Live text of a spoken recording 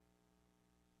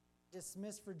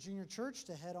dismissed for junior church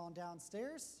to head on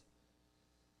downstairs.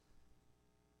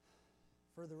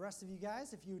 For the rest of you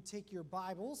guys, if you would take your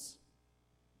Bibles.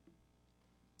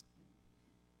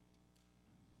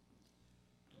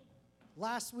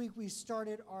 Last week we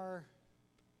started our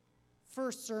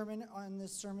first sermon on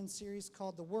this sermon series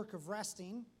called The Work of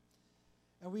Resting.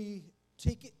 And we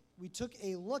took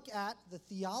a look at the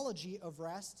theology of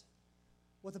rest,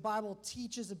 what the Bible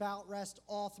teaches about rest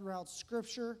all throughout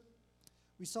Scripture.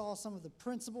 We saw some of the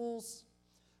principles.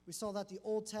 We saw that the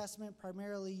Old Testament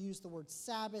primarily used the word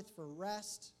Sabbath for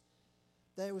rest,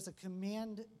 that it was a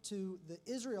command to the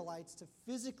Israelites to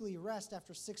physically rest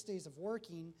after 6 days of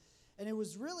working, and it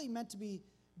was really meant to be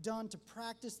done to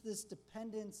practice this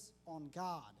dependence on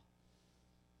God.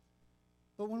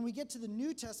 But when we get to the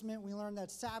New Testament, we learn that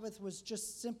Sabbath was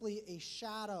just simply a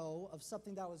shadow of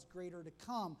something that was greater to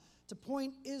come, to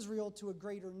point Israel to a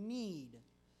greater need.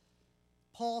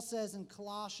 Paul says in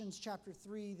Colossians chapter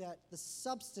 3 that the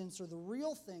substance or the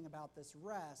real thing about this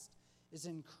rest is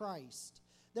in Christ.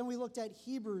 Then we looked at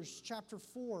Hebrews chapter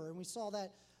 4, and we saw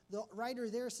that the writer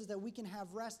there says that we can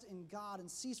have rest in God and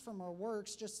cease from our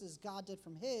works just as God did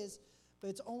from his, but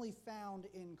it's only found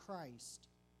in Christ.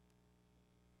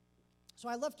 So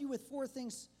I left you with 4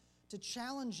 things to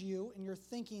challenge you in your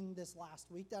thinking this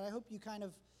last week that I hope you kind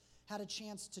of had a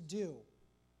chance to do.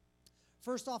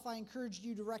 First off, I encouraged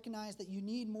you to recognize that you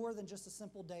need more than just a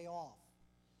simple day off.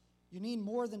 You need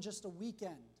more than just a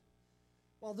weekend.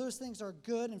 While those things are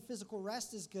good and physical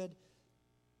rest is good,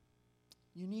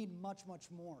 you need much, much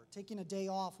more. Taking a day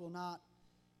off will not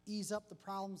ease up the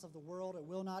problems of the world. It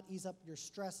will not ease up your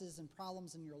stresses and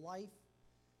problems in your life.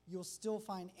 You'll still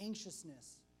find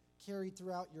anxiousness carried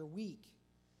throughout your week.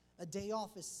 A day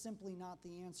off is simply not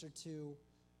the answer to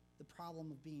the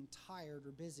problem of being tired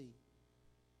or busy.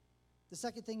 The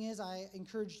second thing is I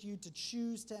encouraged you to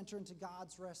choose to enter into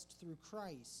God's rest through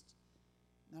Christ.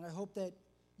 And I hope that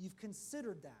you've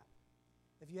considered that,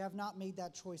 if you have not made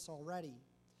that choice already.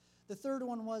 The third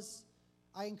one was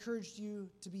I encouraged you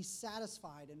to be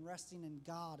satisfied in resting in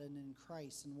God and in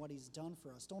Christ and what he's done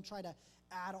for us. Don't try to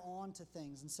add on to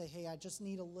things and say, hey, I just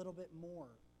need a little bit more.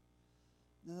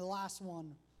 And the last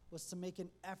one was to make an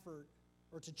effort,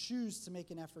 or to choose to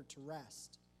make an effort to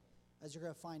rest, as you're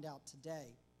going to find out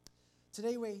today.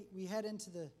 Today we head into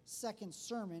the second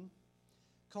sermon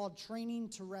called Training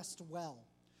to Rest Well.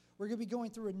 We're going to be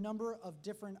going through a number of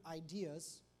different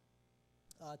ideas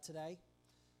today.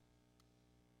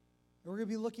 We're going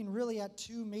to be looking really at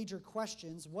 2 major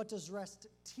questions. What does rest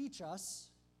teach us?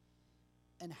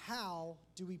 And how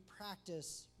do we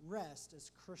practice rest as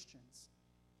Christians?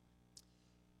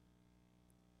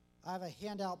 I have a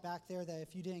handout back there that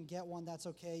if you didn't get one, that's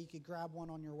okay. You could grab one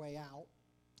on your way out.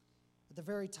 At the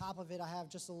very top of it, I have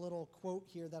just a little quote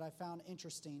here that I found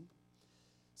interesting.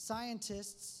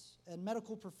 Scientists and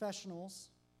medical professionals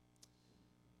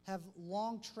have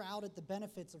long touted the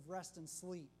benefits of rest and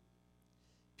sleep.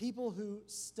 People who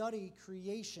study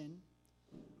creation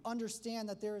understand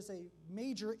that there is a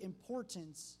major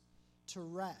importance to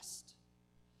rest.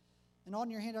 And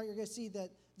on your handout, you're going to see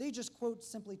that they just quote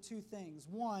simply 2 things.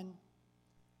 One,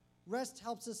 rest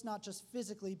helps us not just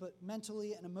physically, but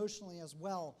mentally and emotionally as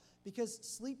well, because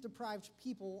sleep-deprived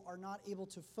people are not able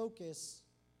to focus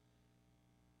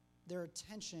their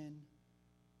attention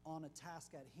on a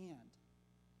task at hand.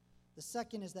 The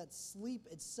second is that sleep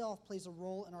itself plays a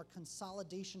role in our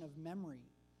consolidation of memory,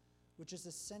 which is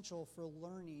essential for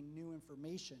learning new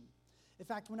information. In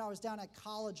fact, when I was down at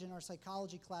college in our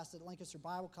psychology class at Lancaster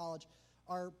Bible College,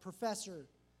 our professor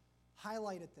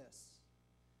highlighted this.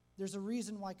 There's a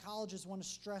reason why colleges want to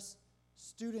stress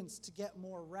students to get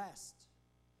more rest.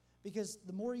 Because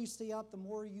the more you stay up, the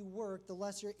more you work, the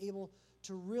less you're able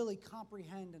to really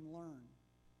comprehend and learn.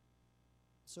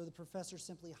 So the professor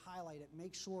simply highlighted,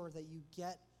 make sure that you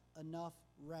get enough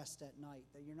rest at night,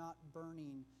 that you're not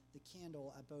burning the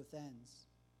candle at both ends.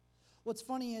 What's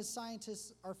funny is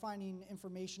scientists are finding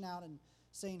information out and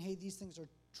saying, hey, these things are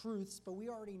truths, but we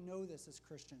already know this as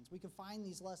Christians. We can find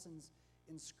these lessons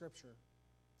in Scripture.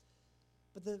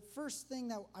 But the first thing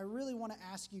that I really want to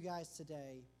ask you guys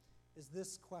today is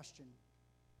this question.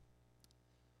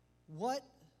 What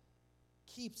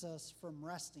keeps us from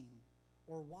resting?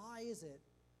 Or why is it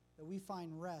that we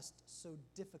find rest so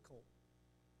difficult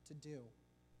to do?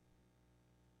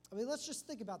 I mean, let's just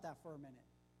think about that for a minute.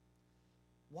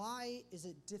 Why is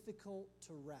it difficult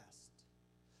to rest?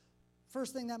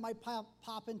 First thing that might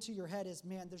pop into your head is,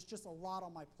 man, there's just a lot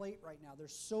on my plate right now.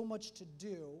 There's so much to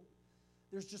do.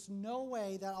 There's just no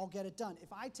way that I'll get it done.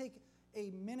 If I take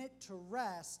a minute to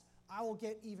rest, I will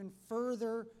get even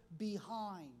further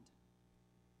behind.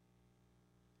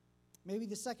 Maybe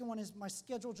the second one is my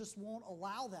schedule just won't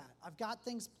allow that. I've got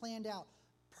things planned out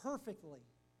perfectly.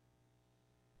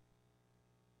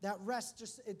 That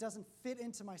rest it doesn't fit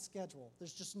into my schedule.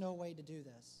 There's just no way to do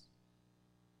this.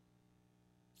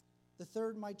 The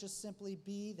third might just simply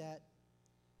be that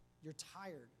you're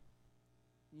tired.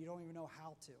 And you don't even know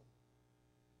how to.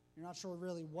 You're not sure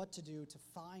really what to do to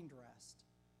find rest.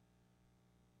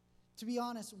 To be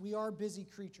honest, we are busy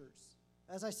creatures.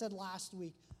 As I said last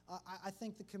week, I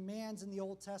think the commands in the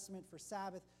Old Testament for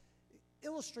Sabbath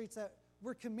illustrates that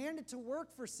we're commanded to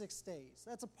work for 6 days.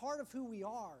 That's a part of who we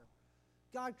are.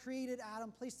 God created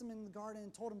Adam, placed him in the garden,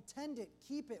 and told him, tend it,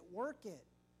 keep it, work it.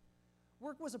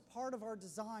 Work was a part of our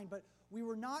design, but we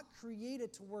were not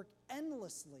created to work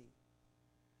endlessly.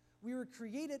 We were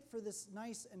created for this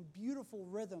nice and beautiful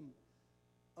rhythm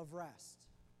of rest,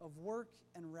 of work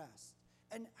and rest.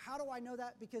 And how do I know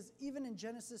that? Because even in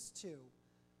Genesis 2,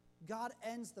 God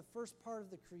ends the first part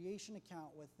of the creation account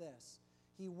with this.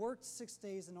 He worked 6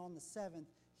 days, and on the seventh,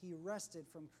 he rested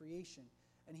from creation.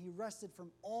 And he rested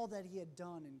from all that he had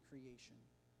done in creation.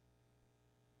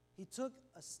 He took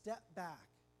a step back,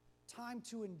 time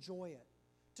to enjoy it,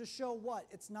 to show what?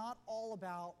 It's not all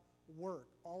about work,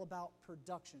 all about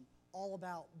production, all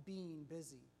about being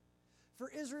busy. For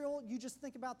Israel, you just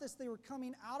think about this. They were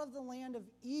coming out of the land of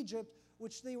Egypt,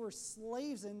 which they were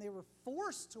slaves in. They were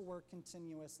forced to work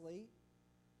continuously.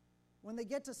 When they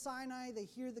get to Sinai, they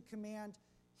hear the command,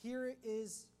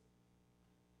 here's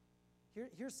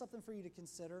something for you to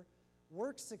consider.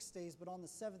 Work 6 days, but on the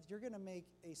seventh, you're going to make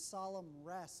a solemn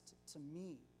rest to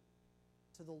me,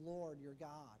 to the Lord your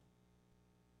God.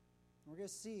 And we're going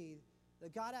to see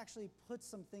that God actually put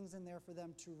some things in there for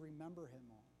them to remember him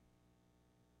on.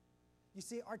 You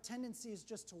see, our tendency is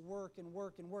just to work and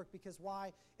work and work, because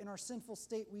why? In our sinful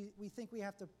state, we think we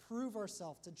have to prove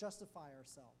ourselves, to justify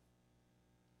ourselves.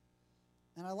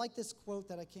 And I like this quote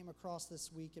that I came across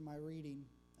this week in my reading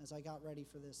as I got ready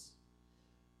for this.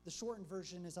 The shortened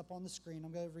version is up on the screen.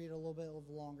 I'm going to read a little bit of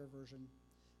the longer version.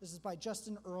 This is by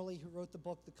Justin Earley, who wrote the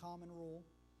book, The Common Rule.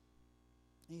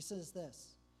 And he says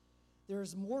this: there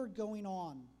is more going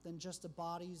on than just a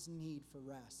body's need for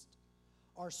rest.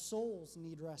 Our souls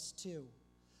need rest too.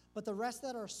 But the rest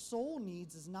that our soul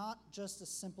needs is not just a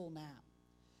simple nap.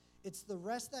 It's the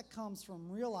rest that comes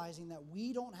from realizing that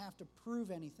we don't have to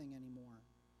prove anything anymore.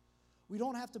 We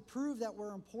don't have to prove that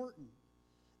we're important.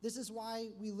 This is why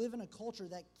we live in a culture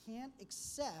that can't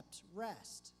accept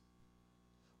rest.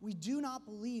 We do not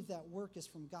believe that work is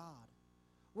from God.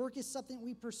 Work is something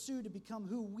we pursue to become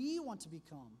who we want to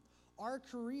become. Our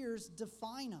careers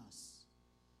define us.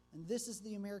 And this is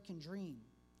the American dream.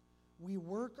 We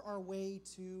work our way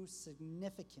to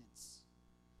significance.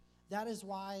 That is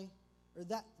what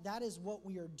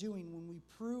we are doing when we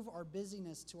prove our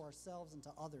busyness to ourselves and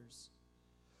to others.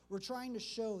 We're trying to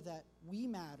show that we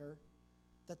matter,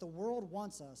 that the world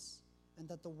wants us, and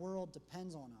that the world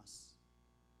depends on us.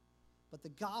 But the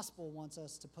gospel wants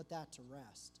us to put that to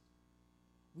rest.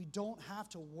 We don't have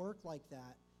to work like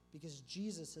that because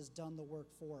Jesus has done the work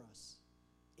for us,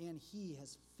 and he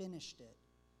has finished it.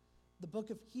 The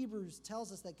book of Hebrews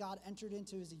tells us that God entered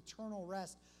into his eternal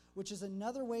rest, which is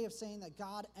another way of saying that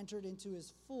God entered into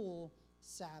his full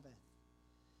Sabbath,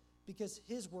 because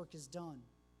his work is done.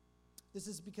 This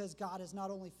is because God has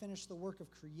not only finished the work of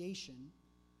creation,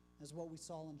 as what we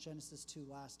saw in Genesis 2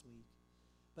 last week,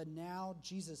 but now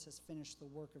Jesus has finished the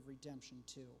work of redemption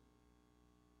too.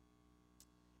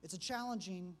 It's a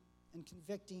challenging and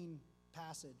convicting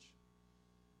passage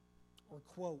or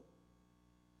quote,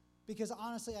 because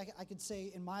honestly, I could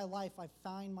say in my life, I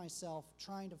find myself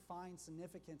trying to find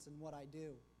significance in what I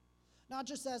do. Not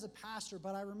just as a pastor,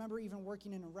 but I remember even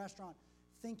working in a restaurant,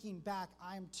 thinking back,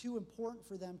 I am too important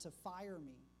for them to fire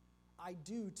me. I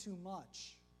do too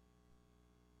much.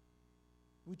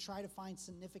 We try to find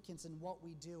significance in what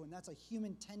we do, and that's a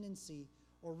human tendency,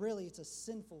 or really it's a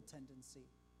sinful tendency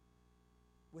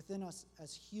within us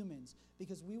as humans,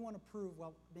 because we want to prove,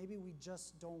 well, maybe we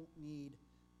just don't need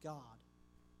God.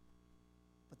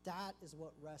 But that is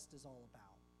what rest is all about.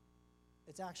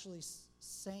 It's actually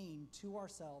saying to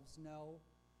ourselves, no,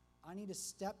 I need to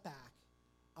step back.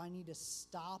 I need to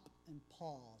stop and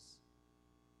pause,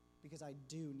 because I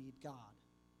do need God.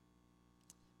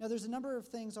 Now, there's a number of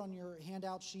things on your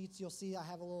handout sheets. You'll see I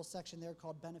have a little section there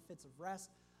called Benefits of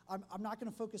Rest. I'm not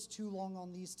going to focus too long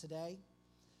on these today.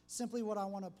 Simply what I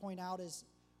want to point out is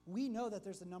we know that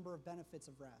there's a number of benefits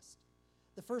of rest.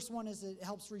 The first one is it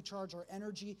helps recharge our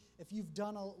energy. If you've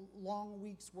done a long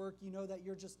week's work, you know that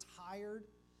you're just tired.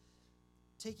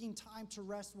 Taking time to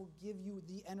rest will give you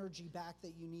the energy back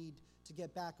that you need to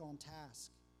get back on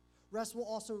task. Rest will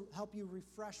also help you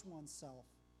refresh oneself.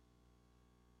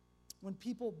 When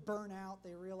people burn out,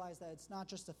 they realize that it's not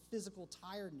just a physical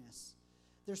tiredness.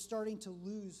 They're starting to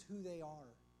lose who they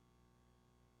are.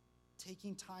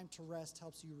 Taking time to rest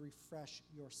helps you refresh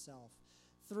yourself.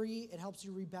 3, it helps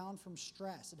you rebound from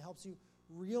stress. It helps you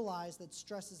realize that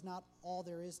stress is not all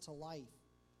there is to life,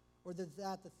 or that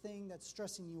the thing that's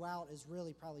stressing you out is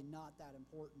really probably not that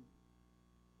important.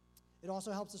 It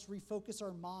also helps us refocus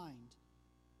our mind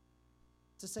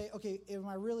to say, okay, am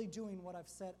I really doing what I've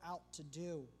set out to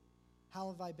do?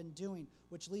 How have I been doing?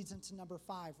 Which leads into number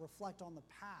 5, reflect on the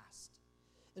past.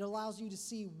 It allows you to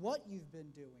see what you've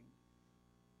been doing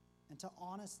and to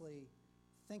honestly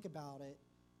think about it.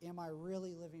 Am I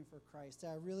really living for Christ? Did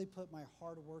I really put my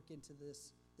hard work into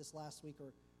this last week?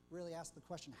 Or really ask the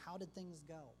question, how did things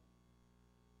go?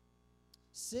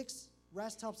 6,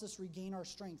 rest helps us regain our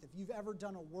strength. If you've ever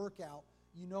done a workout,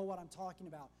 you know what I'm talking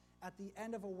about. At the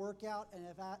end of a workout, and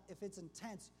if it's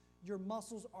intense, your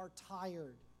muscles are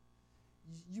tired.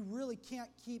 You really can't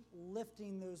keep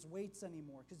lifting those weights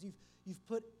anymore because you've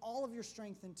put all of your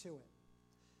strength into it.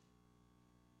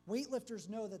 Weightlifters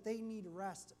know that they need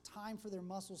rest, time for their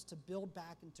muscles to build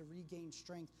back and to regain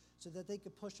strength so that they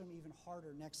could push them even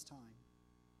harder next time.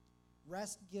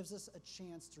 Rest gives us a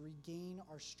chance to regain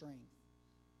our strength.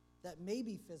 That may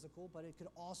be physical, but it could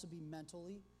also be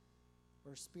mentally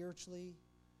or spiritually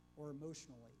or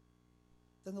emotionally.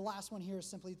 Then the last one here is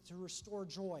simply to restore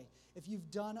joy. If you've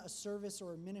done a service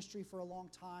or a ministry for a long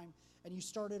time and you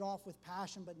started off with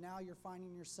passion, but now you're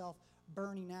finding yourself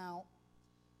burning out,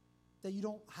 that you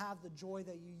don't have the joy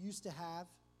that you used to have.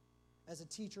 As a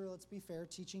teacher, let's be fair,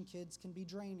 teaching kids can be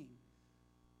draining.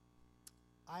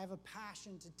 I have a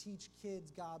passion to teach kids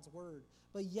God's word.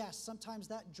 But yes, sometimes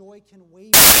that joy can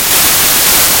wane.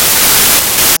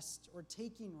 Rest or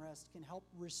taking rest can help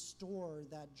restore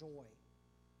that joy.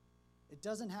 It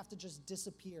doesn't have to just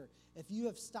disappear. If you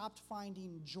have stopped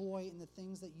finding joy in the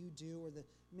things that you do or the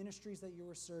ministries that you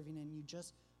were serving in, you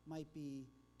just might be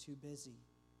too busy.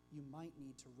 You might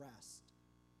need to rest.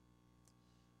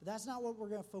 But that's not what we're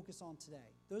going to focus on today.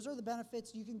 Those are the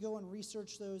benefits. You can go and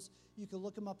research those. You can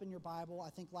look them up in your Bible.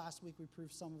 I think last week we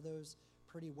proved some of those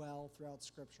pretty well throughout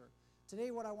Scripture.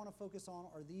 Today what I want to focus on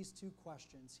are these 2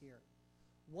 questions here.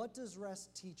 What does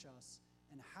rest teach us,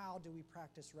 and how do we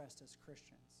practice rest as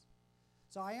Christians?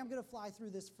 So I am going to fly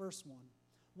through this first one.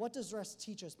 What does rest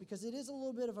teach us? Because it is a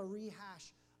little bit of a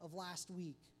rehash of last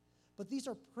week. But these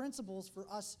are principles for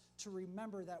us to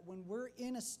remember that when we're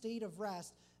in a state of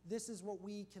rest, this is what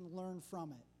we can learn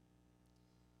from it.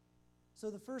 So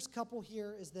the first couple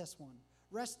here is this one.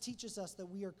 Rest teaches us that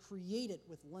we are created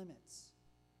with limits.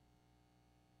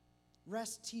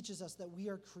 Rest teaches us that we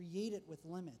are created with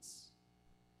limits.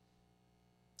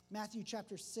 Matthew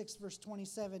chapter 6, verse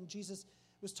 27, Jesus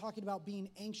was talking about being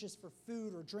anxious for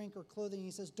food or drink or clothing.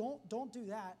 He says, don't do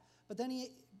that. But then he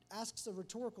asks a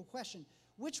rhetorical question.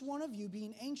 Which one of you,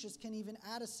 being anxious, can even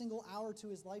add a single hour to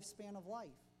his lifespan of life?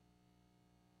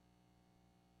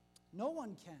 No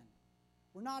one can.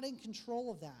 We're not in control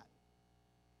of that.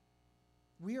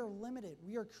 We are limited.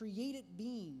 We are created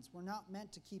beings. We're not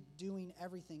meant to keep doing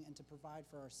everything and to provide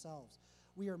for ourselves.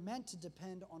 We are meant to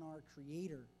depend on our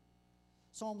Creator.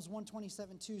 Psalms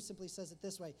 127:2 simply says it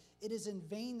this way: "It is in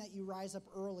vain that you rise up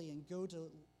early and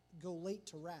go late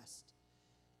to rest,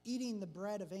 eating the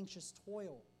bread of anxious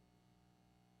toil.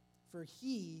 For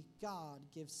he, God,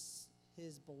 gives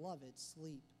his beloved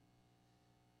sleep."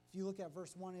 If you look at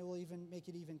verse 1, it will even make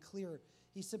it even clearer.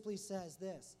 He simply says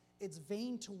this: it's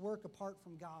vain to work apart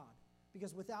from God,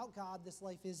 because without God, this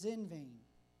life is in vain.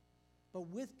 But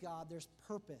with God, there's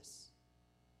purpose.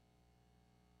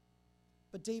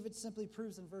 But David simply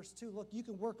proves in verse 2, look, you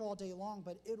can work all day long,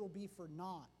 but it'll be for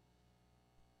naught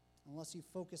unless you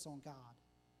focus on God.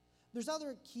 There's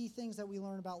other key things that we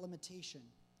learn about limitation.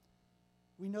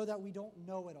 We know that we don't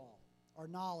know it all. Our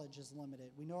knowledge is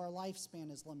limited. We know our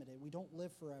lifespan is limited. We don't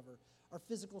live forever. Our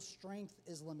physical strength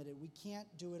is limited. We can't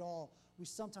do it all. We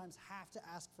sometimes have to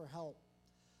ask for help.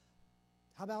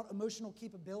 How about emotional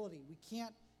capability? We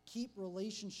can't keep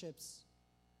relationships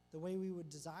the way we would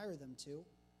desire them to.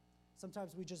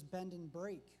 Sometimes we just bend and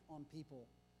break on people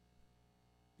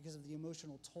because of the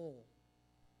emotional toll.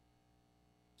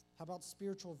 How about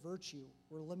spiritual virtue?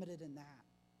 We're limited in that.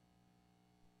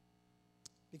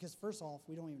 Because first off,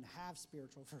 we don't even have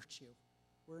spiritual virtue.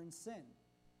 We're in sin.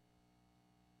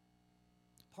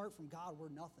 Apart from God, we're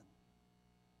nothing.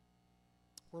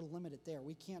 We're limited there.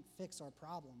 We can't fix our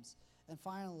problems. And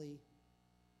finally,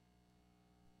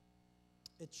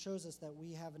 it shows us that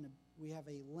we have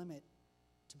a limit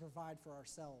to provide for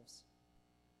ourselves,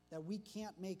 that we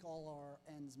can't make all our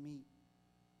ends meet.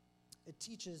 it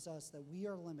teaches us that we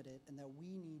are limited and that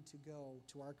we need to go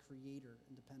to our Creator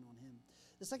and depend on Him.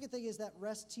 The second thing is that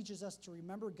rest teaches us to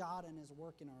remember God and His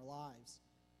work in our lives.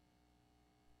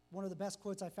 One of the best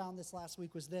quotes I found this last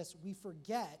week was this: we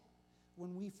forget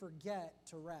when we forget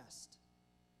to rest.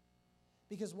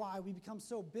 Because why? We become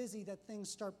so busy that things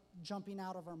start jumping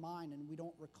out of our mind and we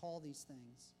don't recall these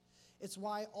things. It's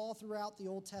why all throughout the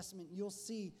Old Testament you'll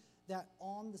see that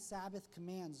on the Sabbath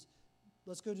commands.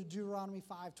 Let's go to Deuteronomy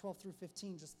 5:12 through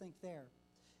 15. Just think there.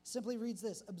 Simply reads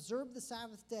this: observe the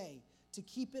Sabbath day to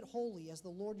keep it holy as the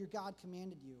Lord your God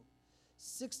commanded you.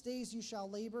 6 days you shall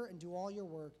labor and do all your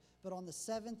work, but on the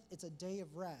seventh it's a day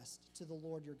of rest to the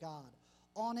Lord your God.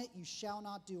 On it you shall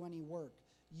not do any work.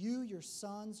 You, your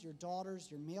sons, your daughters,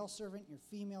 your male servant, your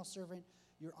female servant,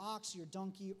 your ox, your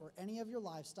donkey, or any of your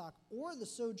livestock, or the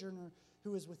sojourner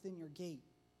who is within your gate,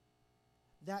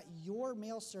 that your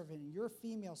male servant and your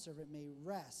female servant may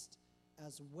rest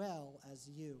as well as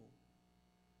you.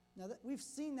 Now, we've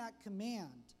seen that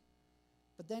command,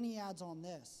 but then he adds on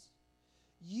this: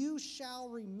 you shall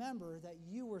remember that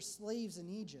you were slaves in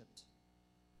Egypt,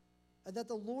 and that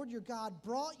the Lord your God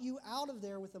brought you out of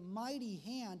there with a mighty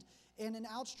hand and an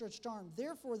outstretched arm.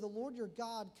 Therefore, the Lord your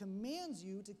God commands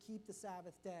you to keep the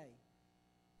Sabbath day.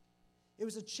 It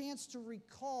was a chance to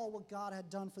recall what God had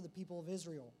done for the people of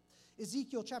Israel.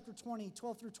 Ezekiel chapter 20,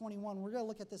 12 through 21. We're going to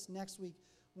look at this next week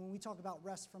when we talk about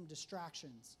rest from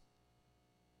distractions.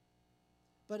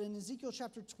 But in Ezekiel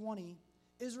chapter 20,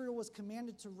 Israel was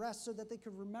commanded to rest so that they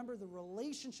could remember the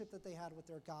relationship that they had with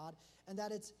their God, and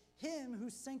that it's Him who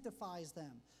sanctifies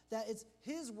them, that it's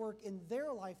His work in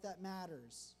their life that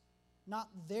matters, not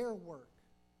their work.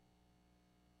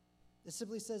 It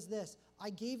simply says this: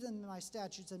 I gave them my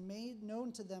statutes and made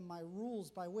known to them my rules,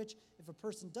 by which if a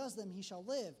person does them, he shall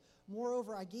live.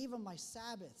 Moreover, I gave them my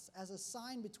Sabbaths as a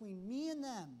sign between me and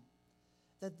them,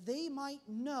 that they might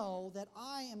know that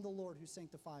I am the Lord who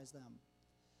sanctifies them.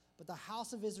 But the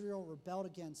house of Israel rebelled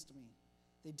against me.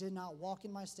 They did not walk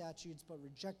in my statutes, but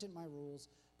rejected my rules,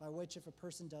 by which if a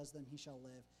person does them, he shall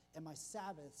live. And my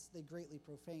Sabbaths they greatly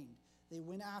profaned. They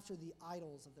went after the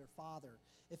idols of their father.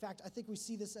 In fact, I think we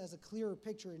see this as a clearer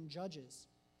picture in Judges.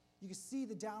 You can see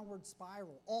the downward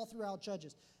spiral all throughout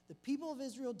Judges. The people of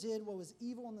Israel did what was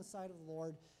evil in the sight of the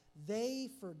Lord. They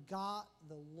forgot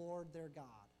the Lord their God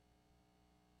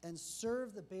and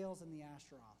served the Baals and the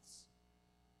Ashtaroths.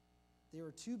 They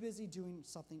were too busy doing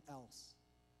something else.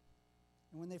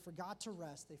 And when they forgot to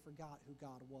rest, they forgot who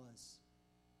God was.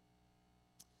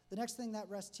 The next thing that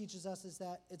rest teaches us is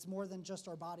that it's more than just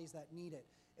our bodies that need it.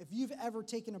 If you've ever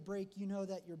taken a break, you know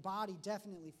that your body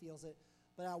definitely feels it,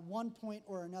 but at one point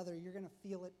or another, you're going to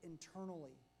feel it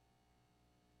internally.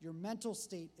 Your mental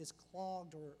state is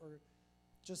clogged or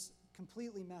just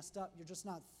completely messed up. You're just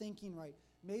not thinking right.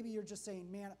 Maybe you're just saying,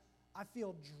 man, I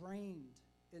feel drained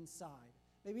inside.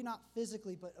 Maybe not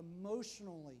physically, but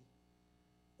emotionally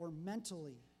or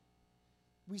mentally.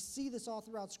 We see this all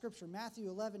throughout Scripture. Matthew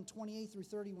 11, 28 through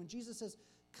 30, when Jesus says,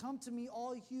 come to me,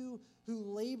 all you who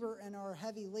labor and are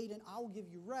heavy laden, I will give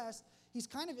you rest. He's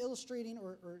kind of illustrating,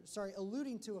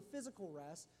 alluding to a physical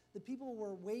rest. The people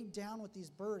were weighed down with these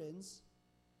burdens.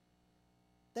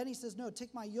 Then he says, no,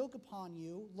 take my yoke upon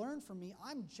you, learn from me.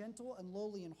 I'm gentle and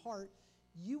lowly in heart.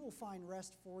 You will find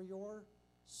rest for your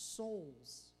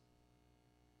souls.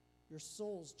 Your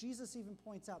souls. Jesus even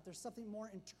points out there's something more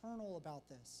internal about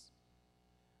this.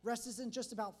 Rest isn't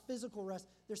just about physical rest.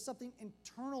 There's something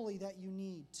internally that you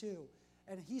need too.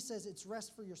 And he says it's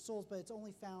rest for your souls, but it's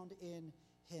only found in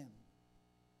him.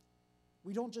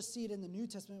 We don't just see it in the New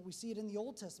Testament, we see it in the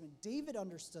Old Testament. David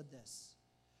understood this.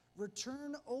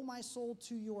 Return, O my soul,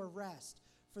 to your rest,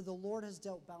 for the Lord has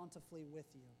dealt bountifully with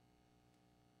you.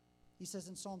 He says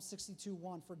in Psalm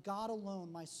 62:1, for God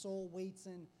alone my soul waits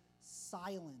in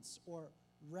silence or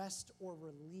rest or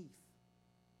relief.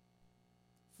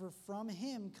 For from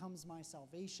him comes my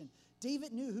salvation.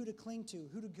 David knew who to cling to,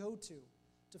 who to go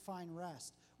to find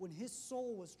rest when his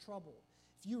soul was troubled.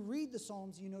 If you read the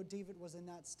Psalms, you know David was in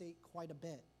that state quite a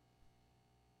bit.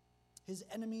 His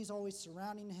enemies always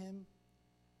surrounding him,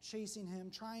 chasing him,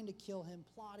 trying to kill him,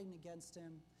 plotting against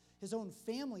him. His own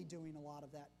family doing a lot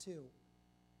of that too.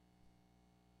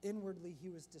 Inwardly,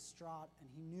 he was distraught, and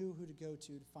he knew who to go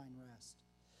to find rest.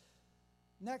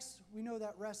 Next, we know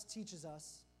that rest teaches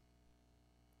us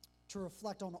to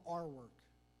reflect on our work.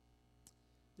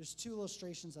 There's two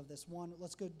illustrations of this. One,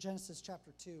 let's go to Genesis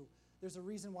chapter 2. There's a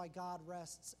reason why God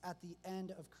rests at the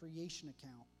end of creation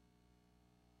account.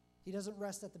 He doesn't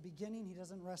rest at the beginning. He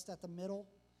doesn't rest at the middle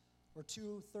or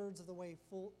 2/3 of the way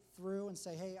full through and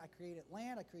say, hey, I created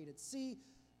land, I created sea,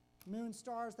 moon,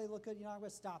 stars, they look good. I'm going to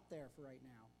stop there for right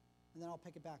now. and then I'll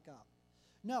pick it back up.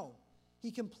 No,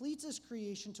 he completes his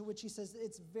creation, to which he says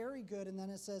it's very good, and then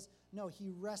it says, no,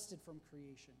 he rested from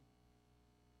creation.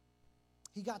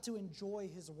 He got to enjoy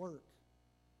his work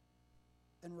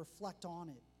and reflect on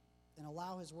it and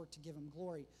allow his work to give him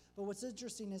glory. But what's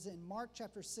interesting is in Mark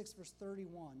chapter 6, verse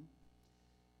 31,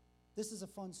 this is a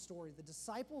fun story. The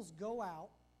disciples go out,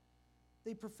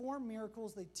 they perform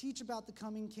miracles, they teach about the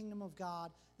coming kingdom of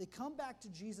God. They come back to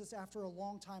Jesus after a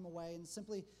long time away and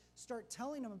simply start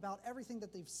telling him about everything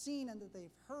that they've seen and that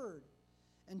they've heard.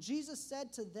 And Jesus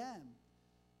said to them,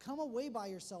 come away by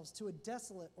yourselves to a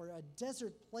desolate or a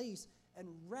desert place and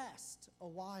rest a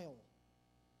while.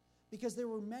 Because there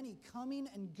were many coming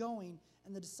and going,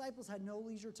 and the disciples had no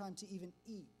leisure time to even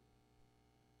eat.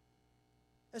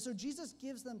 And so Jesus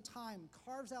gives them time,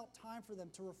 carves out time for them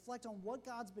to reflect on what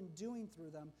God's been doing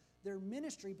through them, their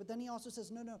ministry, but then he also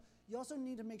says, no, you also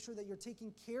need to make sure that you're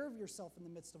taking care of yourself in the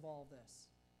midst of all of this.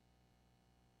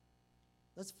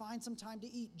 Let's find some time to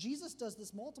eat. Jesus does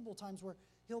this multiple times where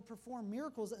he'll perform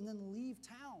miracles and then leave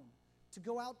town to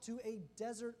go out to a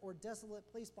desert or desolate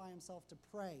place by himself to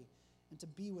pray and to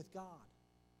be with God.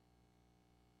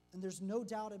 And there's no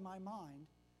doubt in my mind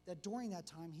that during that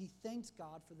time he thanked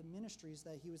God for the ministries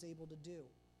that he was able to do.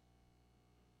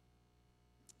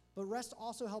 But rest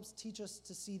also helps teach us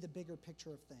to see the bigger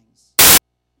picture of things,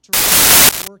 to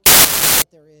really work in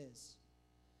what there is.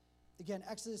 Again,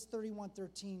 Exodus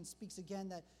 31:13 speaks again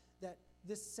that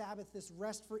this Sabbath, this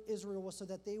rest for Israel was so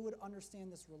that they would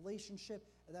understand this relationship,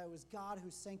 and that it was God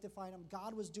who sanctified them.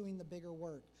 God was doing the bigger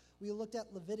work. We looked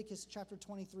at Leviticus chapter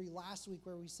 23 last week,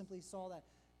 where we simply saw that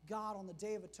God on the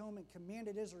Day of Atonement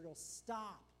commanded Israel,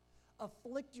 stop,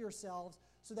 afflict yourselves,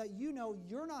 so that you know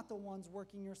you're not the ones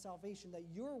working your salvation, that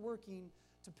you're working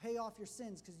to pay off your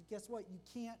sins, because guess what? You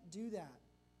can't do that.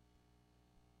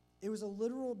 It was a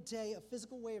literal day, a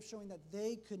physical way of showing that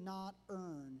they could not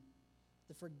earn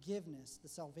the forgiveness, the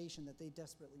salvation that they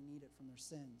desperately needed from their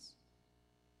sins.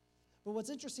 But what's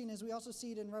interesting is we also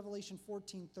see it in Revelation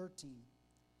 14:13.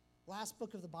 Last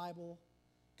book of the Bible,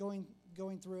 going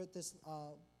through it this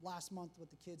last month with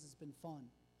the kids has been fun.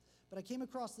 But I came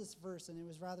across this verse, and it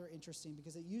was rather interesting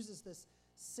because it uses this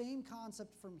same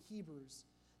concept from Hebrews,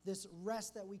 this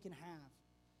rest that we can have.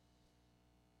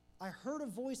 I heard a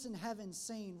voice in heaven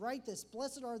saying, write this,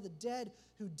 blessed are the dead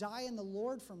who die in the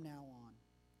Lord from now on.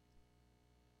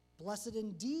 Blessed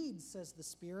indeed, says the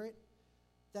Spirit,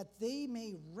 that they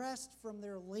may rest from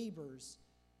their labors,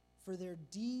 for their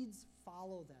deeds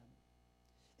follow them.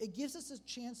 It gives us a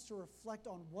chance to reflect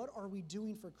on what are we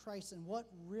doing for Christ and what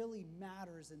really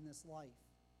matters in this life.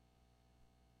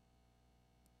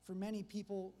 For many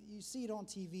people, you see it on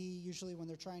TV, usually when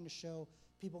they're trying to show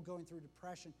people going through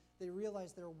depression. They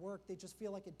realize their work, they just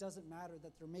feel like it doesn't matter,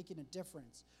 that they're making a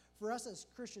difference. For us as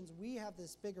Christians, we have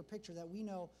this bigger picture that we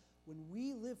know when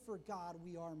we live for God,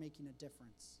 we are making a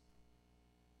difference.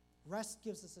 Rest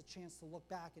gives us a chance to look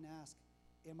back and ask,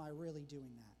 am I really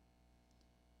doing that?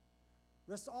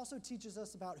 Rest also teaches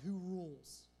us about who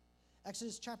rules.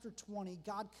 Exodus chapter 20,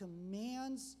 God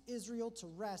commands Israel to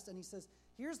rest, and he says,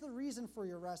 here's the reason for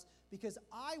your rest, because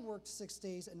I worked 6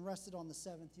 days and rested on the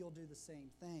seventh. You'll do the same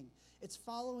thing. It's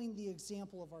following the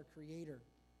example of our Creator.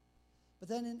 But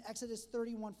then in Exodus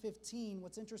 31:15,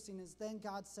 what's interesting is then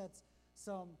God sets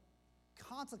some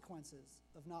consequences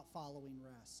of not following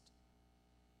rest.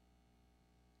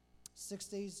 6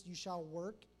 days you shall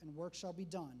work, and work shall be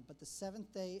done. But the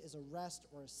seventh day is a rest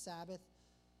or a Sabbath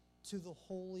to the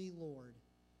holy Lord.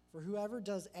 For whoever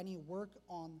does any work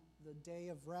on the day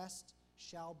of rest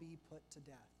shall be put to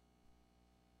death.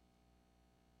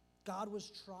 God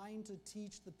was trying to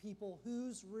teach the people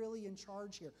who's really in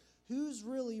charge here, who's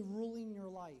really ruling your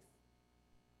life.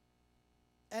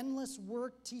 Endless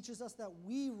work teaches us that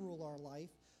we rule our life,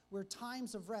 where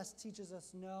times of rest teaches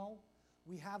us, no,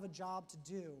 we have a job to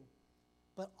do,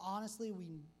 but honestly,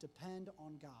 we depend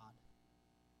on God.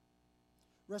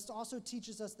 Rest also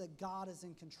teaches us that God is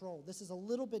in control. This is a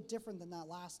little bit different than that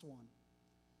last one.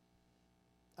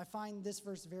 I find this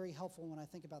verse very helpful when I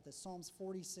think about this. Psalms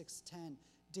 46:10,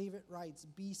 David writes,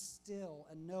 be still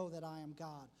and know that I am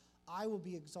God. I will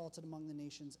be exalted among the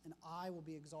nations, and I will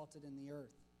be exalted in the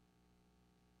earth.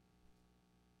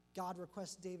 God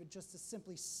requests David just to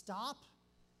simply stop,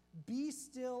 be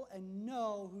still, and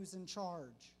know who's in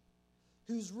charge,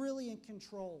 who's really in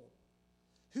control,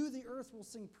 who the earth will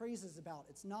sing praises about.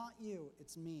 It's not you,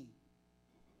 it's me.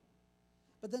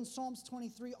 But then Psalms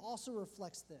 23 also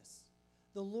reflects this.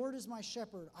 The Lord is my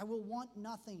shepherd. I will want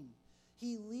nothing.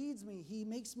 He leads me. He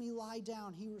makes me lie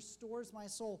down. He restores my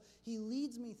soul. He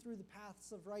leads me through the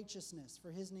paths of righteousness for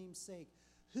his name's sake.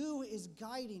 Who is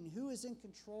guiding? Who is in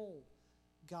control?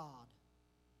 God.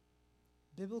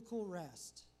 Biblical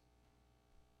rest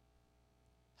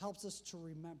helps us to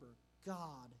remember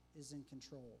God is in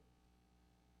control.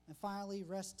 And finally,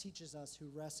 rest teaches us who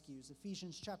rescues.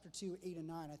 Ephesians chapter 2, 8 and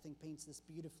 9, I think, paints this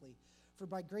beautifully. For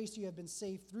by grace you have been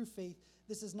saved through faith.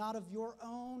 This is not of your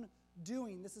own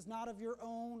doing. This is not of your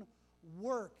own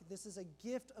work. This is a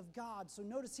gift of God. So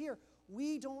notice here,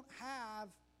 we don't have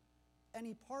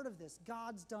any part of this.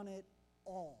 God's done it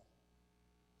all.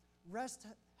 Rest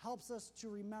helps us to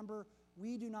remember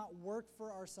we do not work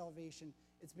for our salvation.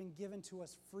 It's been given to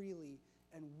us freely,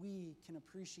 and we can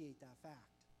appreciate that fact.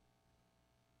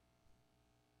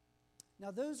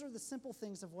 Now, those are the simple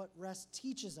things of what rest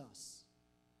teaches us.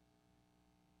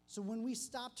 So when we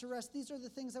stop to rest, these are the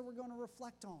things that we're going to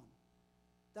reflect on.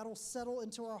 That'll settle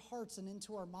into our hearts and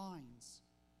into our minds.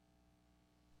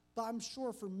 But I'm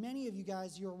sure for many of you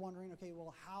guys, you're wondering, okay,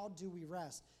 well, how do we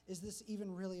rest? Is this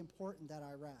even really important that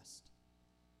I rest?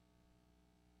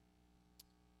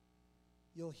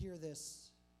 You'll hear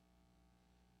this.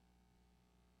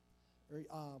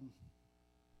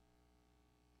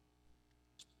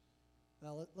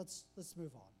 Well, let's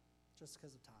move on, just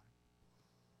because of time.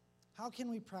 How can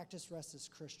we practice rest as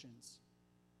Christians?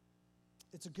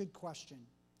 It's a good question.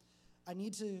 I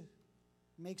need to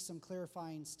make some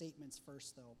clarifying statements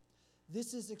first, though.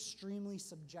 This is extremely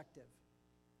subjective.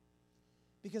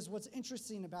 Because what's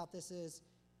interesting about this is,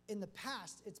 in the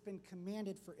past, it's been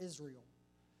commanded for Israel.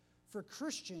 For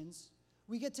Christians,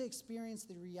 we get to experience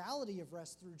the reality of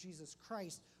rest through Jesus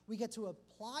Christ. We get to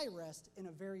apply rest in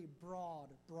a very broad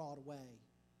way.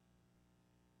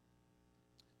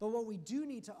 But what we do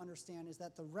need to understand is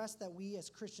that the rest that we as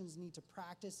Christians need to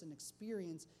practice and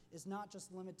experience is not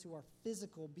just limited to our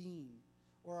physical being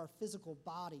or our physical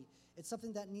body. It's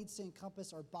something that needs to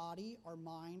encompass our body, our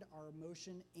mind, our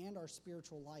emotion, and our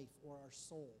spiritual life or our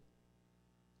soul.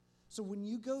 So when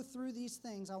you go through these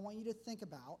things, I want you to think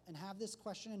about and have this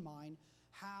question in mind: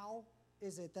 how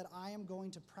is it that I am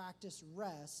going to practice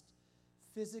rest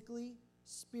physically,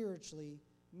 spiritually,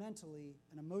 mentally,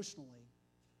 and emotionally?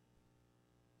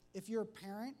 If you're a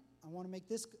parent, I want to make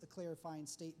this a clarifying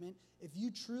statement. If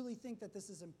you truly think that this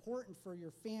is important for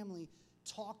your family,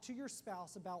 talk to your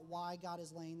spouse about why God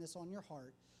is laying this on your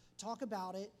heart. Talk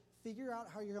about it, figure out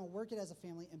how you're going to work it as a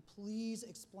family, and please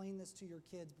explain this to your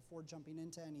kids before jumping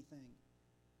into anything.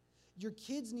 Your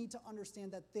kids need to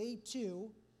understand that they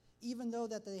too, even though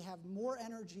that they have more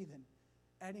energy than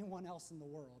anyone else in the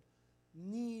world,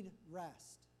 need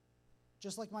rest.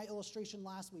 Just like my illustration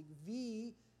last week,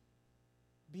 V,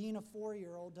 being a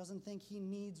 4-year-old, doesn't think he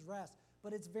needs rest.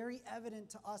 But it's very evident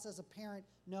to us as a parent,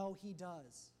 no, he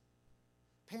does.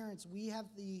 Parents, we have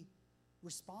the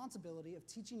responsibility of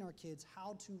teaching our kids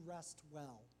how to rest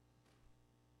well.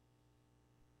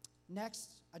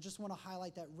 Next, I just want to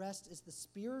highlight that rest is the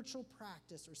spiritual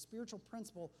practice or spiritual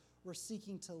principle we're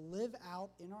seeking to live out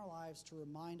in our lives to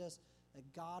remind us that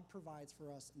God provides for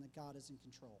us and that God is in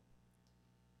control.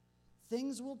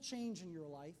 Things will change in your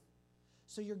life,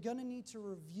 so you're going to need to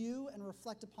review and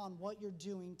reflect upon what you're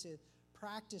doing to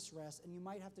practice rest, and you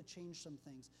might have to change some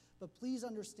things. But please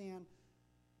understand,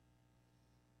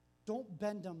 don't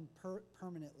bend them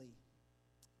permanently.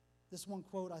 This one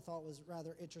quote I thought was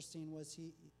rather interesting was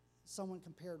someone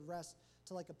compared rest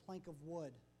to like a plank of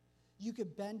wood. You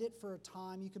could bend it for a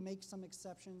time. You could make some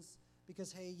exceptions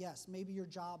because, hey, yes, maybe your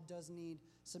job does need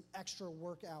some extra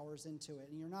work hours into it,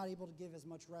 and you're not able to give as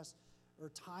much rest or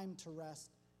time to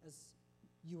rest as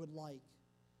you would like.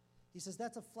 He says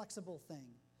that's a flexible thing,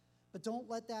 but don't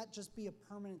let that just be a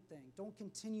permanent thing. Don't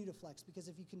continue to flex, because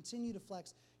if you continue to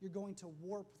flex, you're going to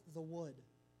warp the wood.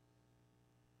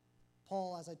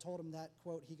 Paul, as I told him that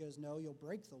quote, he goes, no, you'll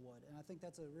break the wood. And I think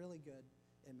that's a really good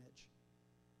image.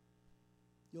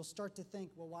 You'll start to think,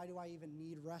 well, why do I even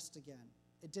need rest again?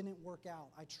 It didn't work out.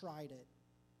 I tried it.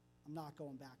 I'm not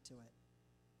going back to it.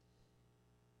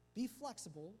 Be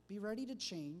flexible. Be ready to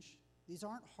change. These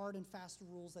aren't hard and fast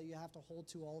rules that you have to hold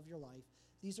to all of your life.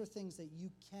 These are things that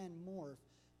you can morph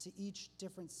to each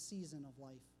different season of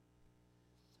life.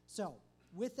 So,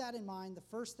 with that in mind, the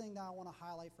first thing that I want to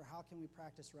highlight for how can we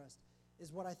practice rest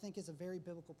is what I think is a very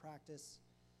biblical practice,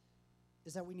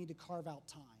 is that we need to carve out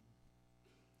time.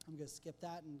 I'm going to skip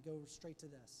that and go straight to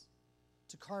this.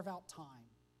 To carve out time.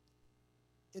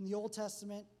 In the Old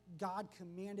Testament, God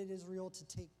commanded Israel to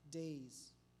take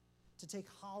days, to take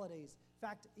holidays, in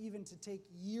fact, even to take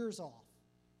years off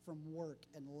from work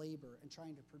and labor and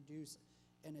trying to produce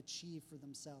and achieve for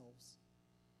themselves.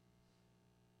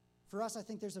 For us, I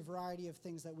think there's a variety of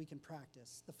things that we can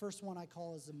practice. The first one I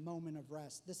call is a moment of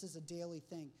rest. This is a daily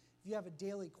thing. If you have a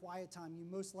daily quiet time, you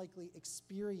most likely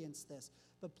experience this.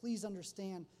 But please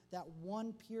understand that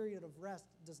one period of rest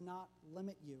does not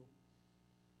limit you.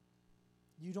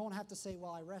 You don't have to say,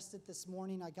 well, I rested this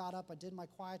morning, I got up, I did my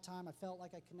quiet time, I felt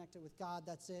like I connected with God,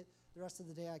 that's it. The rest of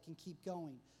the day I can keep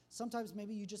going. Sometimes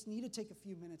maybe you just need to take a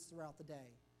few minutes throughout the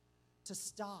day to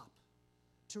stop,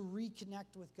 to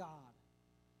reconnect with God,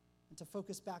 and to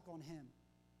focus back on Him.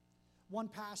 One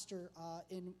pastor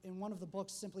in one of the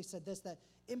books simply said this, that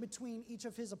in between each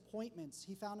of his appointments,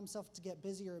 he found himself to get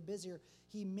busier and busier.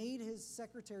 He made his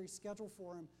secretary schedule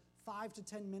for him 5 to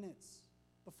 10 minutes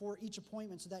before each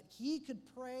appointment so that he could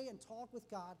pray and talk with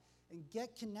God and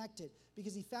get connected,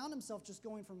 because he found himself just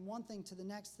going from one thing to the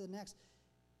next, and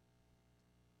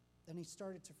he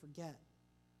started to forget.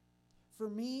 For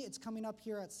me, it's coming up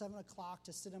here at 7 o'clock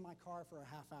to sit in my car for a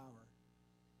half hour,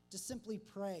 to simply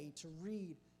pray, to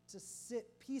read, to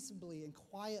sit peaceably and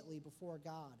quietly before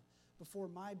God, before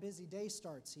my busy day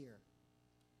starts here.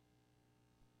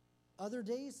 Other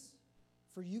days,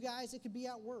 for you guys, it could be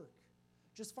at work.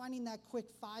 Just finding that quick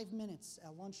 5 minutes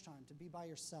at lunchtime to be by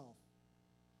yourself,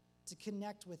 to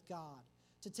connect with God,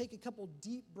 to take a couple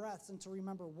deep breaths and to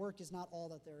remember work is not all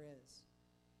that there is,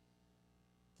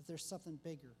 that there's something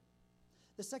bigger.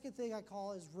 The second thing I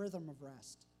call is rhythm of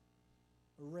rest,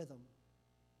 a rhythm.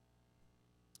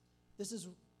 This is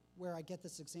where I get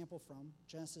this example from,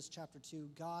 Genesis chapter 2.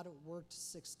 God worked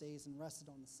 6 days and rested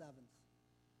on the seventh.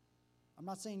 I'm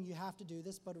not saying you have to do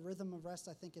this, but a rhythm of rest,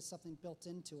 I think, is something built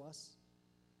into us,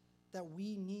 that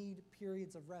we need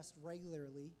periods of rest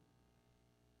regularly,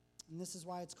 and this is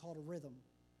why it's called a rhythm.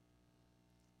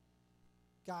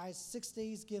 Guys, 6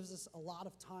 days gives us a lot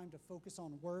of time to focus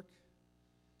on work,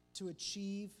 to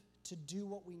achieve, to do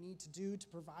what we need to do, to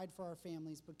provide for our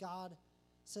families, but God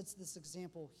sets this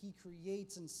example. He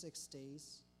creates in 6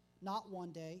 days, not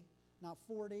 1 day, not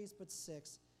 4 days, but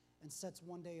 6, and sets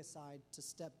 1 day aside to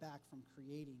step back from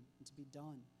creating and to be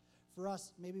done. For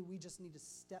us, maybe we just need to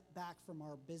step back from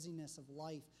our busyness of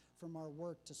life, from our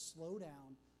work, to slow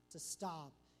down, to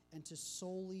stop, and to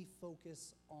solely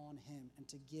focus on Him and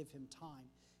to give Him time.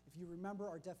 If you remember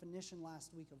our definition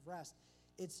last week of rest,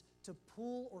 it's to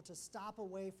pull or to stop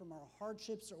away from our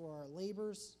hardships or our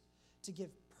labors, to give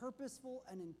purposeful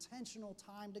and intentional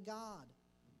time to God.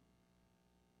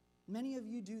 Many of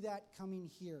you do that coming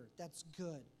here. That's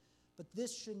good. But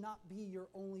this should not be your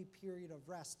only period of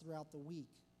rest throughout the week.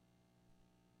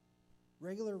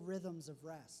 Regular rhythms of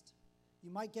rest. You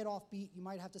might get off beat. You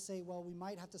might have to say, well, we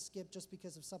might have to skip just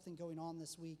because of something going on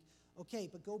this week. Okay,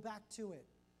 but go back to it.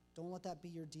 Don't let that be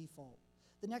your default.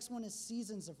 The next one is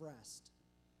seasons of rest.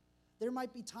 There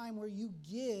might be time where you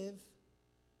give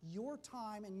your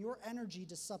time and your energy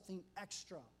to something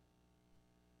extra.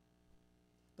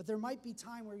 But there might be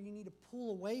time where you need to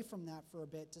pull away from that for a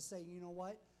bit to say, you know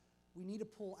what? We need to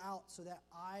pull out so that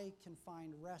I can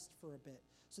find rest for a bit,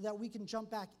 so that we can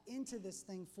jump back into this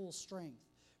thing full strength.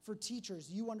 For teachers,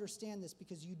 you understand this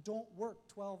because you don't work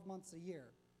 12 months a year.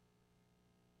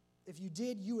 If you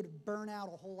did, you would burn out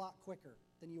a whole lot quicker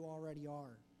than you already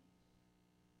are.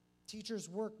 Teachers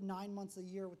work 9 months a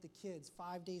year with the kids,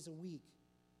 5 days a week.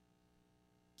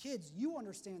 Kids, you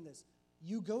understand this.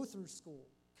 You go through school.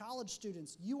 College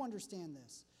students, you understand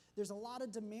this. There's a lot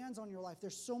of demands on your life.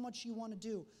 There's so much you want to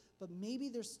do, but maybe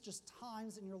there's just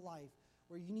times in your life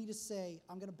where you need to say,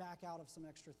 I'm going to back out of some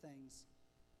extra things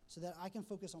so that I can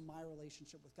focus on my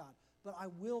relationship with God. But I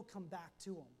will come back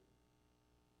to Him.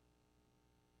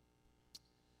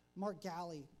 Mark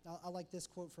Galli, I like this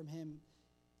quote from him.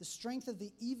 The strength of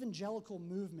the evangelical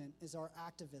movement is our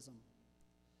activism,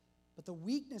 but the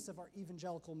weakness of our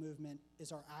evangelical movement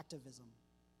is our activism.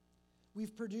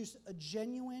 We've produced a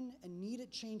genuine and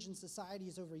needed change in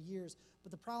societies over years,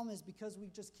 but the problem is because we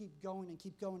just keep going and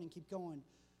keep going and keep going,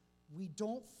 we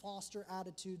don't foster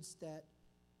attitudes that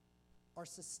are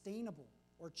sustainable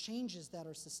or changes that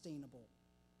are sustainable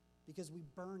because we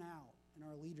burn out and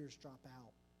our leaders drop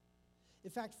out. In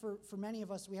fact, for many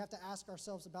of us, we have to ask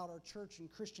ourselves about our church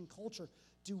and Christian culture.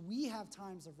 Do we have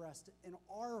times of rest in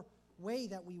our way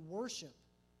that we worship?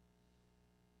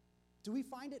 Do we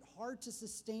find it hard to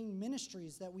sustain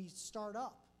ministries that we start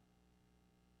up?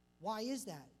 Why is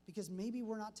that? Because maybe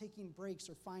we're not taking breaks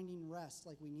or finding rest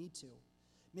like we need to.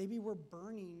 Maybe we're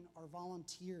burning our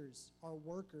volunteers, our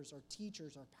workers, our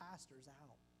teachers, our pastors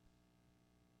out.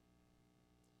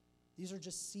 These are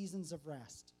just seasons of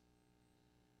rest.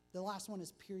 The last one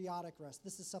is periodic rest.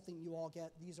 This is something you all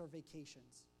get. These are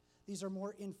vacations. These are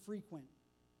more infrequent,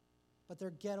 but they're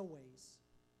getaways.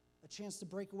 A chance to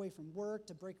break away from work,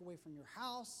 to break away from your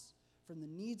house, from the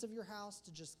needs of your house,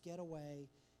 to just get away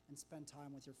and spend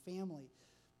time with your family.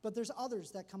 But there's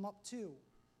others that come up too.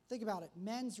 Think about it.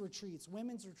 Men's retreats,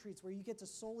 women's retreats, where you get to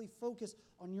solely focus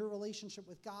on your relationship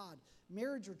with God.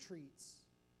 Marriage retreats,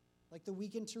 like the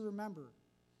Weekend to Remember.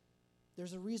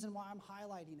 There's a reason why I'm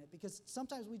highlighting it, because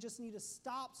sometimes we just need to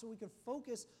stop so we can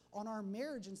focus on our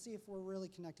marriage and see if we're really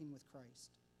connecting with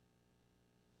Christ.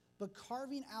 But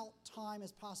carving out time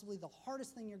is possibly the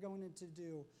hardest thing you're going to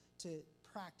do to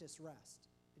practice rest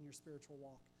in your spiritual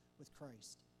walk with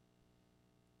Christ.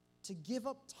 To give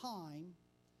up time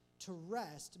to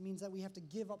rest means that we have to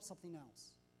give up something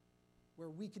else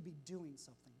where we could be doing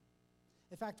something.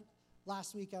 In fact,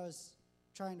 last week I was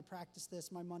trying to practice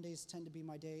this. My Mondays tend to be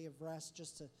my day of rest,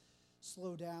 just to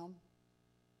slow down.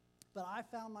 But I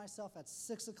found myself at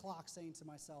 6 o'clock saying to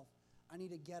myself, I need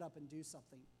to get up and do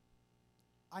something.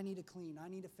 I need to clean. I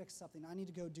need to fix something. I need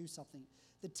to go do something.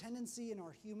 The tendency in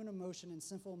our human emotion and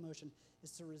sinful emotion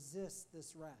is to resist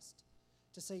this rest.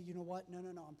 To say, you know what? No.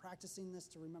 I'm practicing this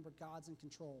to remember God's in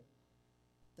control.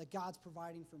 That God's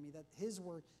providing for me. That His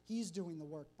work, He's doing the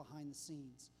work behind the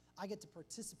scenes. I get to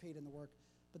participate in the work,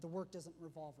 but the work doesn't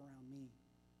revolve around me.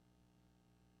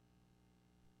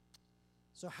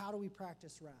 So how do we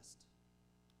practice rest?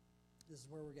 This is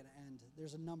where we're going to end.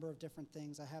 There's a number of different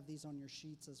things. I have these on your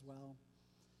sheets as well.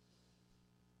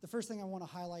 The first thing I want to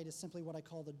highlight is simply what I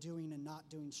call the doing and not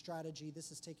doing strategy.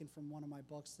 This is taken from one of my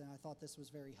books, and I thought this was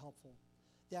very helpful.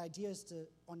 The idea is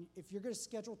if you're going to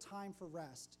schedule time for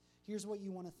rest, here's what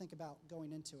you want to think about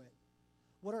going into it.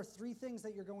 What are 3 things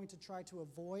that you're going to try to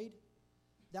avoid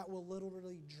that will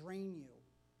literally drain you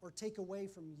or take away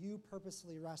from you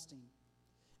purposely resting?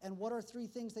 And what are 3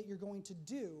 things that you're going to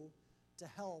do to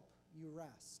help you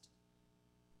rest?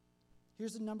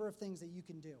 Here's a number of things that you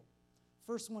can do.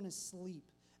 First one is sleep.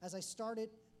 As I started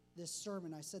this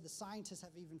sermon, I said the scientists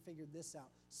have even figured this out.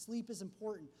 Sleep is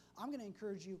important. I'm going to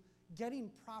encourage you,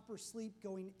 getting proper sleep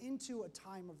going into a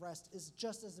time of rest is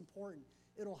just as important.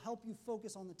 It'll help you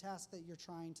focus on the task that you're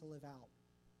trying to live out.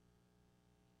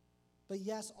 But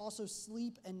yes, also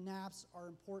sleep and naps are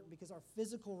important because our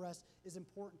physical rest is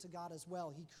important to God as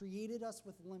well. He created us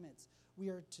with limits. We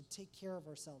are to take care of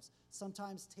ourselves.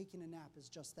 Sometimes taking a nap is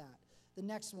just that. The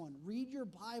next one, read your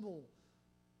Bible.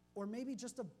 Or maybe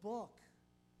just a book.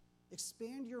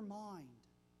 Expand your mind.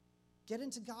 Get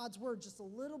into God's Word just a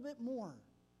little bit more.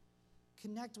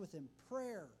 Connect with Him.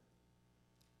 Prayer.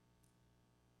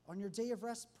 On your day of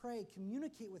rest, pray.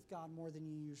 Communicate with God more than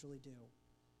you usually do.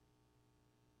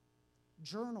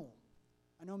 Journal.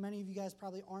 I know many of you guys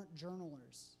probably aren't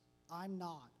journalers. I'm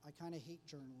not. I kind of hate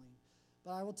journaling.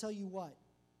 But I will tell you what.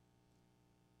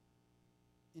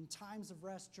 In times of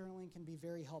rest, journaling can be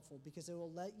very helpful because it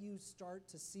will let you start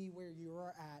to see where you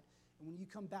are at. And when you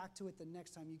come back to it the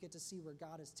next time, you get to see where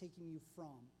God is taking you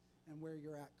from and where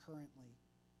you're at currently.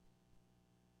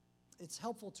 It's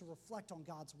helpful to reflect on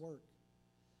God's work.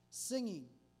 Singing.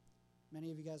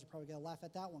 Many of you guys are probably going to laugh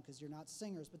at that one because you're not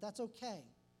singers, but that's okay.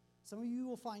 Some of you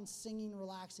will find singing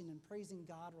relaxing and praising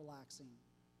God relaxing.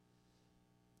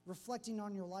 Reflecting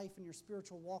on your life and your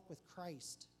spiritual walk with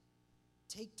Christ.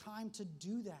 Take time to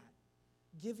do that.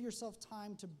 Give yourself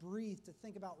time to breathe, to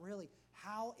think about really,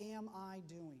 how am I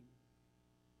doing?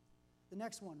 The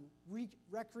next one,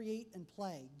 recreate and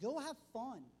play. Go have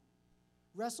fun.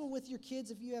 Wrestle with your kids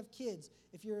if you have kids.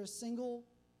 If you're a single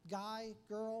guy,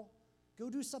 girl, go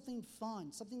do something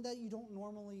fun, something that you don't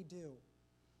normally do.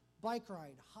 Bike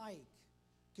ride, hike,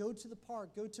 go to the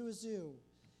park, go to a zoo,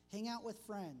 hang out with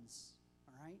friends,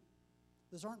 all right?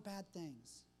 Those aren't bad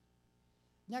things.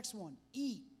 Next one,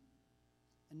 eat.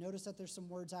 And notice that there's some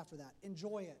words after that.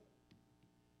 Enjoy it.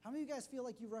 How many of you guys feel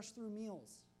like you rush through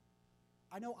meals?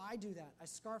 I know I do that. I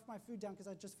scarf my food down because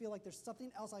I just feel like there's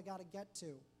something else I got to get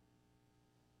to.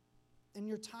 In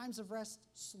your times of rest,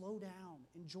 slow down.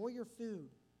 Enjoy your food.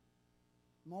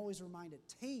 I'm always reminded,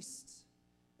 taste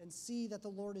and see that the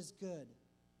Lord is good.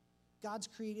 God's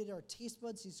created our taste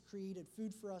buds. He's created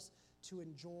food for us to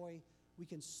enjoy. We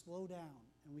can slow down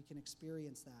and we can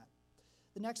experience that.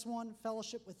 The next one,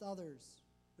 fellowship with others,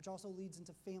 which also leads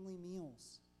into family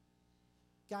meals.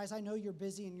 Guys, I know you're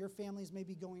busy and your families may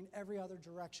be going every other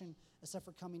direction except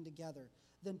for coming together.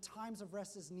 Then times of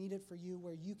rest is needed for you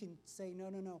where you can say,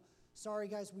 no. Sorry,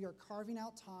 guys, we are carving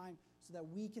out time so that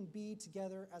we can be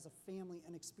together as a family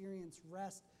and experience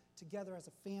rest together as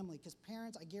a family. Because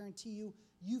parents, I guarantee you,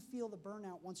 you feel the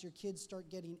burnout once your kids start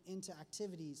getting into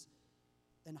activities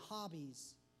and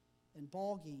hobbies and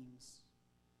ball games.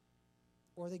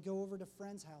 Or they go over to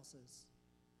friends' houses.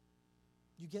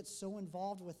 You get so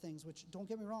involved with things, which, don't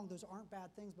get me wrong, those aren't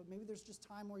bad things, but maybe there's just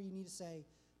time where you need to say,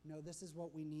 no, this is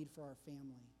what we need for our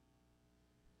family.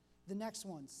 The next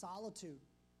one, solitude.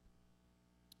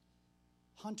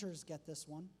 Hunters get this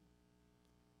one.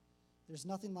 There's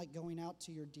nothing like going out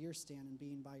to your deer stand and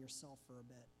being by yourself for a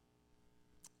bit.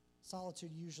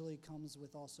 Solitude usually comes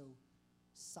with also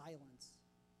silence.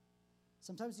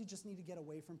 Sometimes you just need to get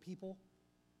away from people.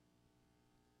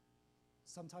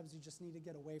 Sometimes you just need to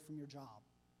get away from your job.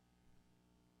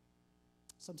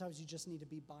 Sometimes you just need to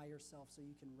be by yourself so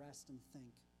you can rest and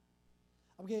think.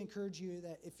 I'm going to encourage you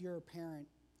that if you're a parent,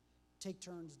 take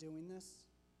turns doing this,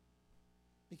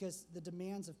 because the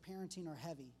demands of parenting are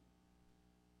heavy.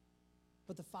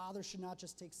 But the father should not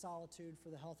just take solitude for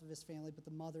the health of his family, but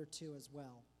the mother too as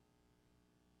well.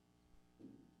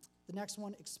 The next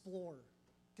one, explore.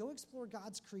 Go explore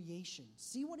God's creation.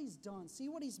 See what he's done. See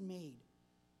what he's made.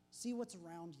 See what's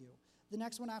around you. The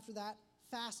next one after that,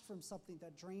 fast from something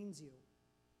that drains you.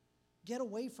 Get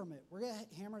away from it. We're going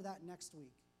to hammer that next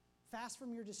week. Fast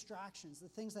from your distractions, the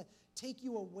things that take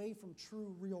you away from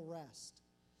true, real rest.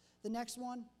 The next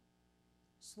one,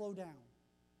 slow down.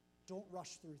 Don't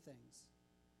rush through things.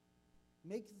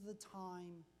 Make the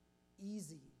time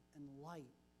easy and light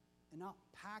and not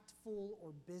packed full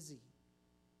or busy.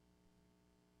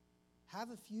 Have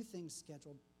a few things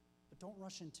scheduled, but don't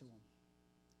rush into them.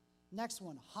 Next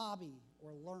one, hobby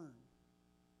or learn.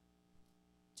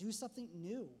 Do something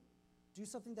new. Do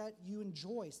something that you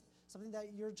enjoy, something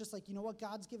that you're just like, you know what,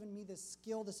 God's given me this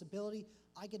skill, this ability.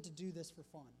 I get to do this for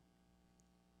fun.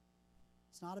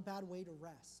 It's not a bad way to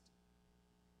rest.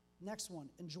 Next one,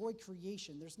 enjoy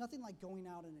creation. There's nothing like going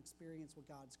out and experience what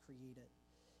God's created.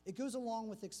 It goes along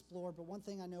with explore, but one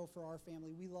thing I know for our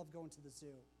family, we love going to the zoo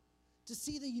to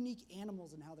see the unique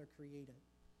animals and how they're created.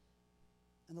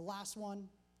 And the last one,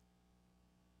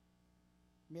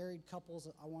 married couples,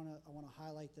 I want to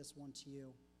highlight this one to you,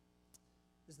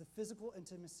 is the physical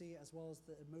intimacy as well as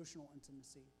the emotional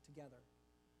intimacy together.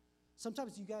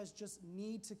 Sometimes you guys just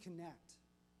need to connect.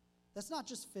 That's not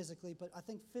just physically, but I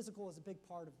think physical is a big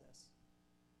part of this.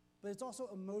 But it's also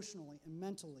emotionally and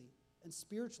mentally and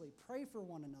spiritually. Pray for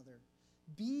one another.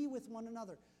 Be with one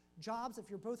another. Jobs, if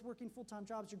you're both working full-time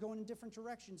jobs, you're going in different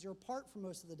directions. You're apart for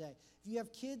most of the day. If you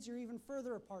have kids, you're even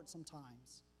further apart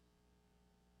sometimes.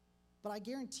 But I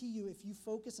guarantee you, if you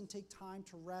focus and take time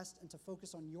to rest and to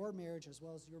focus on your marriage as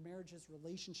well as your marriage's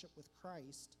relationship with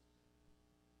Christ,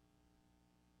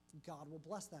 God will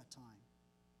bless that time.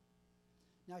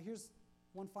 Now, here's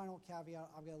one final caveat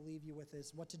I'm going to leave you with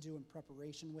is what to do in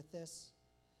preparation with this.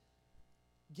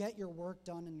 Get your work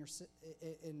done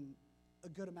in a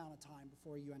good amount of time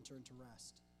before you enter into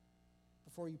rest,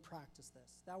 before you practice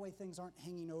this. That way things aren't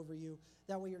hanging over you.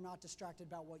 That way you're not distracted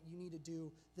about what you need to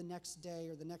do the next day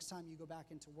or the next time you go back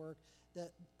into work,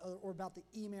 or about the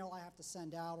email I have to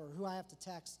send out or who I have to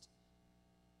text.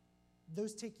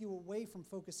 Those take you away from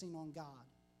focusing on God.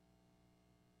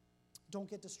 Don't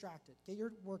get distracted. Get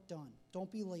your work done. Don't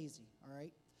be lazy, all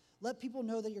right? Let people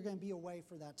know that you're going to be away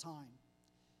for that time.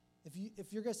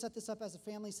 If you're going to set this up as a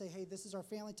family, say, hey, this is our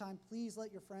family time, please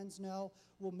let your friends know.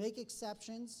 We'll make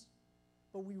exceptions,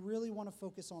 but we really want to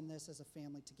focus on this as a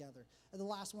family together. And the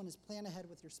last one is plan ahead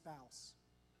with your spouse.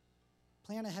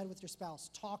 Plan ahead with your spouse.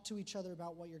 Talk to each other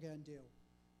about what you're going to do,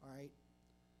 all right?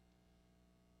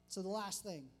 So the last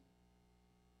thing,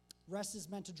 rest is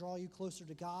meant to draw you closer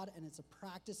to God, and it's a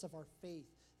practice of our faith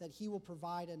that he will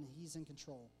provide and he's in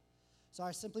control. So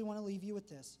I simply want to leave you with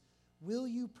this. Will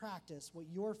you practice what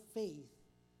your faith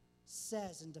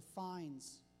says and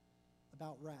defines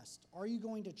about rest? Are you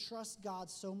going to trust God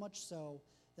so much so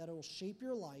that it will shape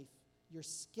your life, your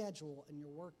schedule, and your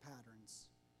work patterns?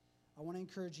 I want to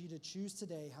encourage you to choose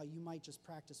today how you might just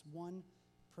practice one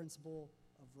principle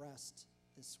of rest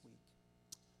this week.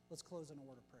 Let's close in a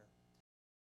word of prayer.